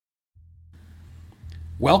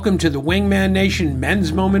Welcome to the Wingman Nation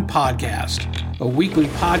Men's Moment Podcast, a weekly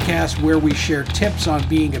podcast where we share tips on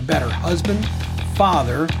being a better husband,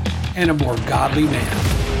 father, and a more godly man.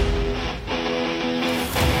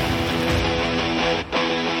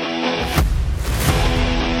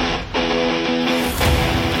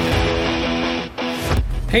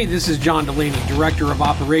 Hey, this is John Delaney, Director of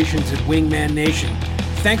Operations at Wingman Nation.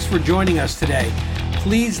 Thanks for joining us today.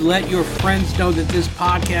 Please let your friends know that this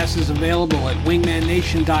podcast is available at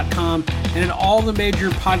wingmannation.com and at all the major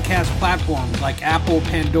podcast platforms like Apple,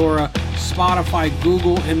 Pandora, Spotify,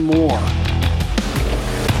 Google, and more.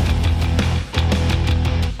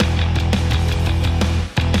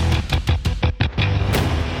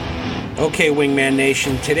 Okay, Wingman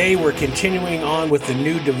Nation, today we're continuing on with the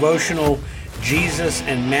new devotional, Jesus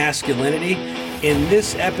and Masculinity. In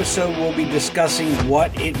this episode, we'll be discussing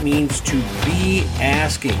what it means to be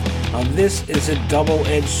asking. Now, this is a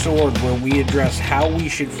double-edged sword where we address how we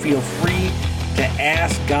should feel free to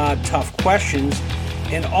ask God tough questions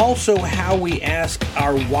and also how we ask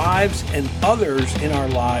our wives and others in our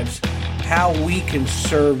lives how we can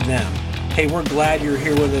serve them. Hey, we're glad you're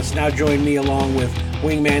here with us. Now join me along with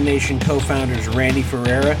Wingman Nation co-founders Randy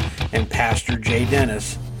Ferreira and Pastor Jay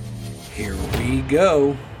Dennis. Here we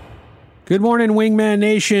go. Good morning, Wingman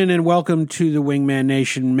Nation, and welcome to the Wingman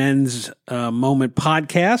Nation Men's Moment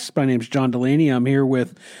Podcast. My name is John Delaney. I'm here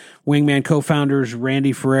with Wingman co-founders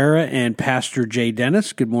Randy Ferreira and Pastor Jay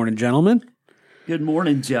Dennis. Good morning, gentlemen. Good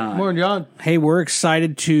morning, John. Good morning, John. Hey, we're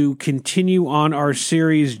excited to continue on our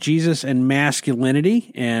series, Jesus and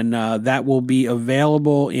Masculinity, and that will be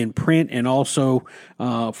available in print and also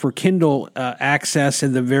for Kindle access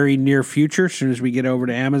in the very near future, as soon as we get over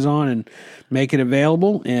to Amazon and make it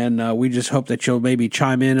available. And we just hope that you'll maybe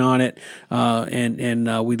chime in on it,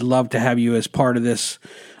 and we'd love to have you as part of this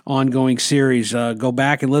ongoing series. Go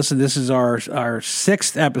back and listen. This is our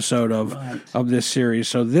sixth episode of this series.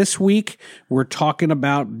 So this week we're talking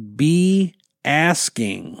about be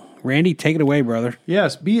asking. Randy, take it away, brother.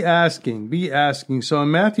 Yes, be asking. So in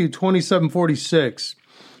Matthew 27:46,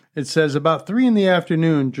 it says, about 3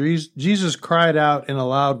 p.m, Jesus cried out in a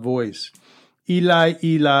loud voice, Eli,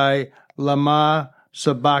 Eli, lama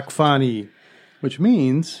sabachthani, which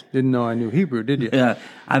means, didn't know I knew Hebrew, did you? Yeah,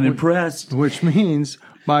 I'm impressed. Which means,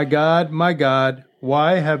 my God,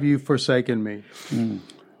 why have you forsaken me?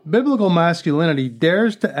 Biblical masculinity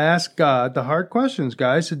dares to ask God the hard questions,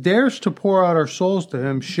 guys. It dares to pour out our souls to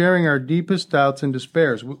Him, sharing our deepest doubts and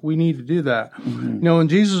despairs. We need to do that. Mm-hmm. You know, when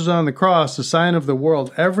Jesus was on the cross, the sign of the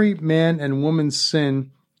world, every man and woman's sin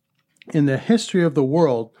in the history of the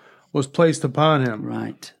world was placed upon Him.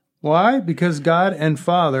 Right. Why? Because God and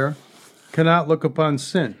Father cannot look upon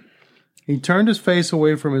sin. He turned His face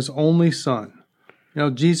away from His only Son. You know,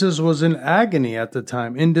 Jesus was in agony at the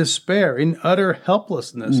time, in despair, in utter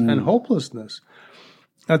helplessness and hopelessness.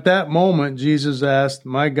 At that moment, Jesus asked,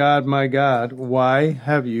 my God, why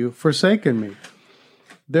have you forsaken me?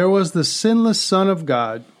 There was the sinless Son of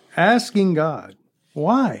God asking God,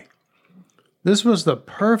 why? This was the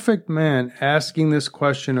perfect man asking this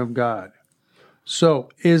question of God. So,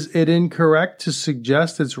 is it incorrect to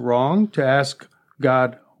suggest it's wrong to ask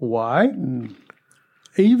God why?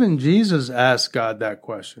 Even Jesus asked God that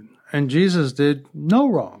question, and Jesus did no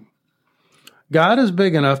wrong. God is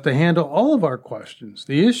big enough to handle all of our questions.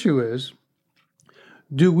 The issue is,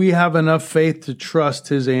 do we have enough faith to trust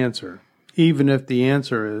His answer, even if the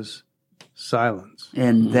answer is silence?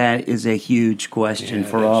 And that is a huge question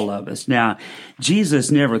for all of us. Now,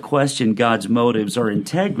 Jesus never questioned God's motives or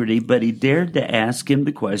integrity, but He dared to ask Him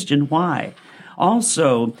the question, why?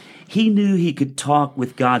 Also, He knew He could talk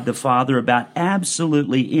with God the Father about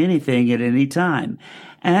absolutely anything at any time.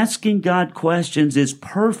 Asking God questions is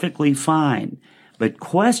perfectly fine, but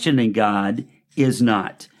questioning God is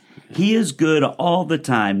not. He is good all the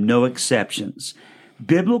time, no exceptions.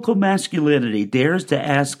 Biblical masculinity dares to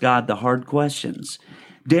ask God the hard questions,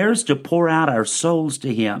 dares to pour out our souls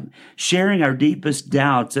to Him, sharing our deepest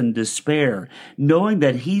doubts and despair, knowing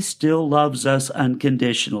that He still loves us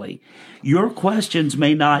unconditionally. Your questions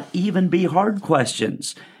may not even be hard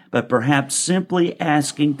questions, but perhaps simply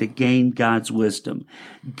asking to gain God's wisdom.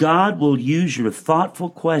 God will use your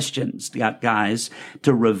thoughtful questions, guys,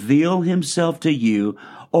 to reveal Himself to you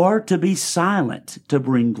or to be silent to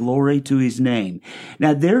bring glory to His name.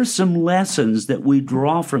 Now, there's some lessons that we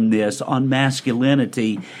draw from this on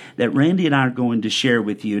masculinity that Randy and I are going to share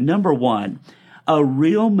with you. Number one, a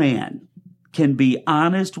real man can be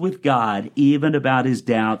honest with God even about his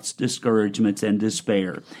doubts, discouragements, and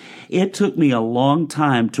despair. It took me a long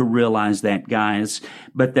time to realize that, guys,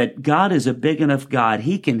 but that God is a big enough God.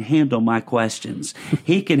 He can handle my questions.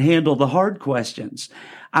 He can handle the hard questions.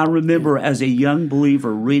 I remember as a young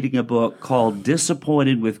believer reading a book called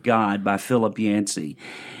Disappointed with God by Philip Yancey.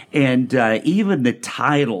 And even the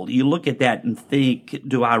title, you look at that and think,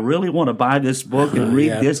 do I really want to buy this book and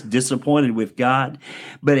read this, Disappointed with God?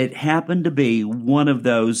 But it happened to be one of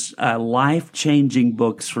those life-changing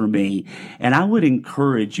books for me. And I would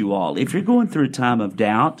encourage you all, if you're going through a time of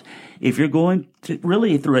doubt, if you're going to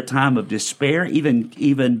really through a time of despair,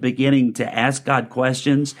 even beginning to ask God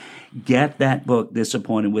questions, get that book,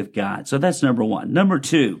 Disappointed with God. So that's number one. Number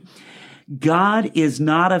two, God is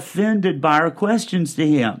not offended by our questions to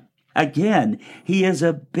him. Again, he is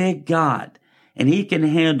a big God, and he can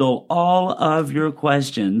handle all of your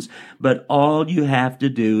questions, but all you have to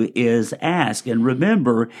do is ask. And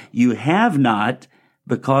remember, you have not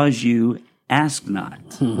because you ask not.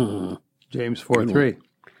 James 4:3.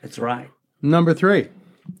 That's right. Number 3,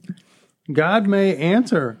 God may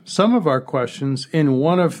answer some of our questions in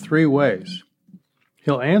one of 3 ways.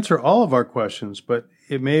 He'll answer all of our questions, but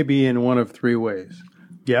it may be in one of 3 ways.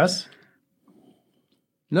 Yes,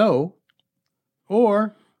 no,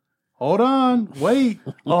 or hold on, wait.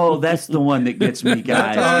 Oh, that's the one that gets me,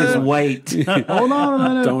 guys, is wait. Hold on a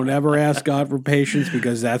minute. Don't ever ask God for patience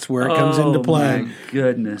because that's where it comes into play. My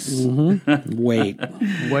goodness.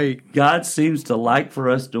 Wait. God seems to like for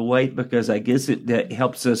us to wait because I guess that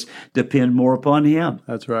helps us depend more upon him.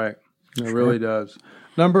 That's right. It really does.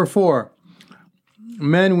 Number 4,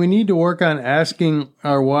 men, we need to work on asking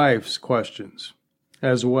our wives questions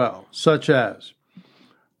as well, such as,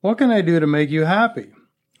 what can I do to make you happy?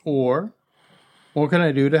 Or, what can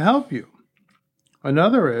I do to help you?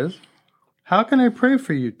 Another is, how can I pray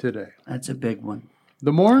for you today? That's a big one.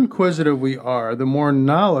 The more inquisitive we are, the more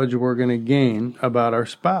knowledge we're going to gain about our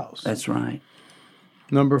spouse. That's right.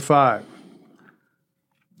 Number 5,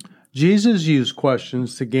 Jesus used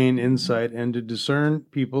questions to gain insight and to discern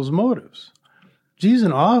people's motives.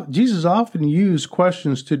 Jesus often used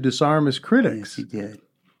questions to disarm his critics. Yes, he did.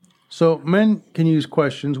 So men can use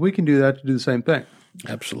questions. We can do that to do the same thing.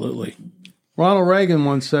 Absolutely. Ronald Reagan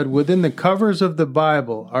once said, within the covers of the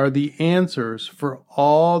Bible are the answers for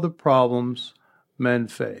all the problems men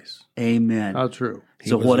face. Amen. How true.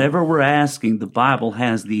 So whatever we're asking, the Bible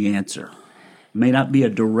has the answer. It may not be a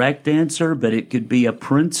direct answer, but it could be a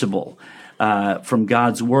principle from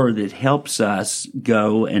God's Word that helps us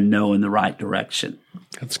go and know in the right direction.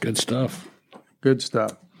 That's good stuff. Good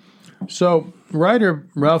stuff. So writer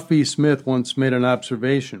Ralph B. Smith once made an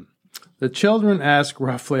observation. The children ask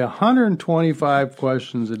roughly 125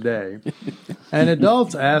 questions a day, and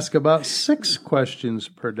adults ask about 6 questions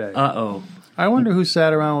per day. Uh-oh. I wonder who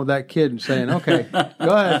sat around with that kid saying, okay, go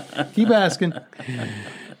ahead, keep asking.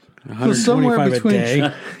 125 a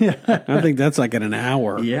day? I think that's like in an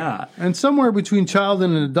hour. Yeah. And somewhere between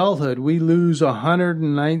childhood and adulthood, we lose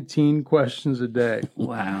 119 questions a day.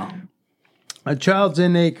 Wow. A child's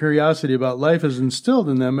innate curiosity about life is instilled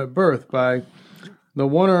in them at birth by the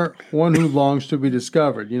one who longs to be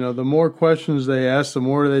discovered. You know, the more questions they ask, the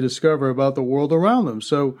more they discover about the world around them.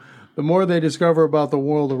 So the more they discover about the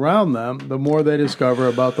world around them, the more they discover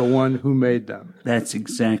about the one who made them. That's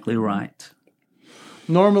exactly right.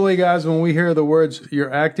 Normally, guys, when we hear the words,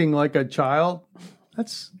 you're acting like a child,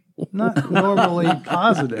 that's not normally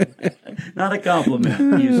positive. Not a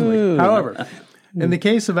compliment, usually. However, in the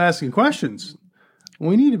case of asking questions,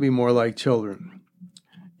 we need to be more like children.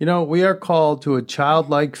 You know, we are called to a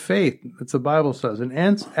childlike faith, as the Bible says, and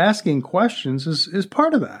asking questions is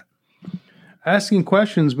part of that. Asking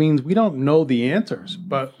questions means we don't know the answers,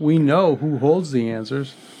 but we know who holds the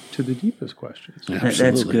answers to the deepest questions.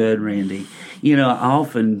 That's good, Randy. You know, I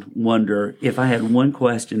often wonder if I had one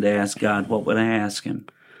question to ask God, what would I ask him?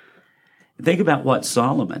 Think about what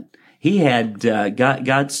Solomon, he had,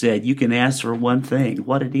 God said, you can ask for one thing.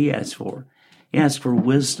 What did he ask for? He asked for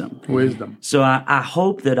wisdom. Wisdom. So I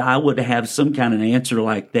hope that I would have some kind of answer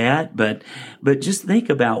like that, but just think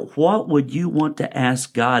about what would you want to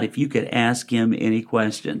ask God if you could ask him any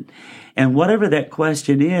question. And whatever that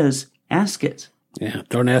question is, ask it. Yeah,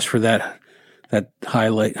 don't ask for that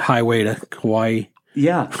highway to Hawaii.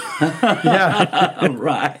 Yeah. Yeah.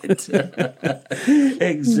 Right.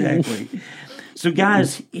 Exactly. So,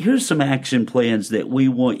 guys, here's some action plans that we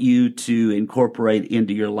want you to incorporate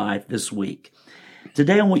into your life this week.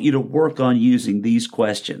 Today, I want you to work on using these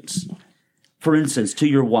questions. For instance, to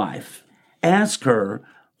your wife, ask her,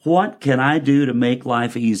 What can I do to make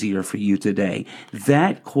life easier for you today?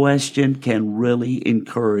 That question can really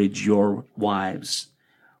encourage your wives.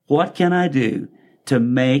 What can I do to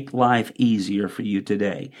make life easier for you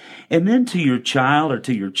today? And then to your child or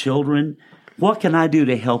to your children, what can I do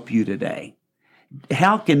to help you today?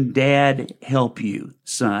 How can dad help you,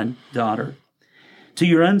 son, daughter? To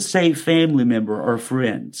your unsaved family member or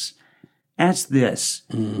friends, ask this.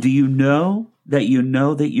 Do you know that you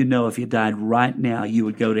know that you know if you died right now, you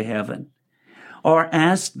would go to heaven? Or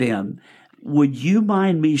ask them, would you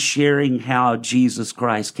mind me sharing how Jesus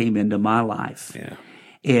Christ came into my life? Yeah.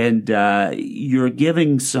 And you're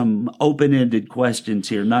giving some open-ended questions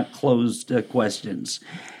here, not closed questions.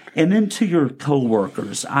 And then to your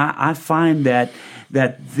coworkers, I find that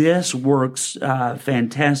this works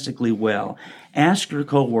fantastically well. Ask your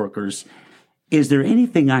coworkers, is there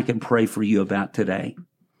anything I can pray for you about today?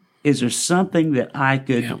 Is there something that I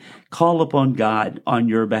could call upon God on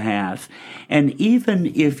your behalf? And even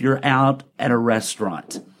if you're out at a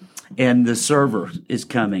restaurant and the server is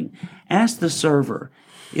coming, ask the server,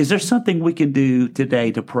 is there something we can do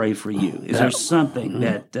today to pray for you? Is there something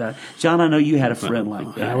that, John, I know you had a friend like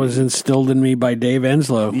that. That was instilled in me by Dave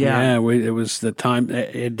Enslow. Yeah. It was the time.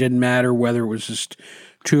 It didn't matter whether it was just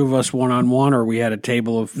two of us one-on-one or we had a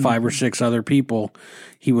table of 5 or 6 other people.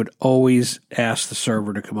 He would always ask the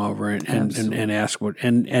server to come over and ask what,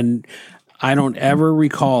 and I don't ever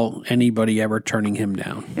recall anybody ever turning him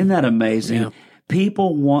down. Isn't that amazing? Yeah.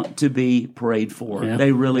 People want to be prayed for. Yeah.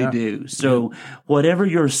 They really do. So whatever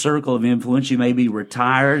your circle of influence, you may be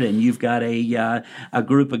retired and you've got a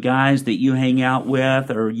group of guys that you hang out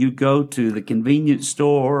with, or you go to the convenience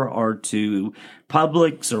store or to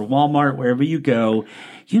Publix or Walmart, wherever you go,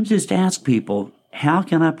 you just ask people, how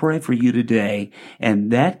can I pray for you today?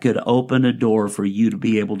 And that could open a door for you to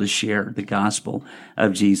be able to share the gospel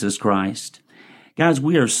of Jesus Christ. Guys,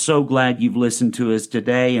 we are so glad you've listened to us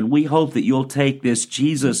today, and we hope that you'll take this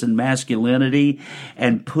Jesus and masculinity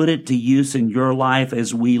and put it to use in your life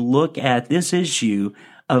as we look at this issue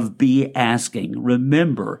of be asking.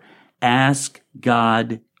 Remember, ask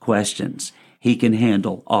God questions. He can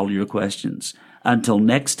handle all your questions. Until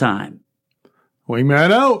next time.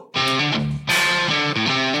 Wingman out.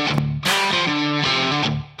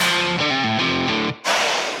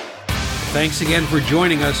 Thanks again for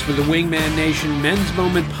joining us for the Wingman Nation Men's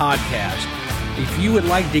Moment podcast. If you would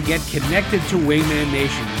like to get connected to Wingman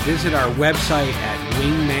Nation, visit our website at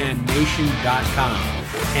wingmannation.com.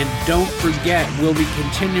 And don't forget, we'll be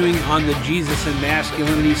continuing on the Jesus and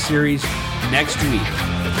Masculinity series next week.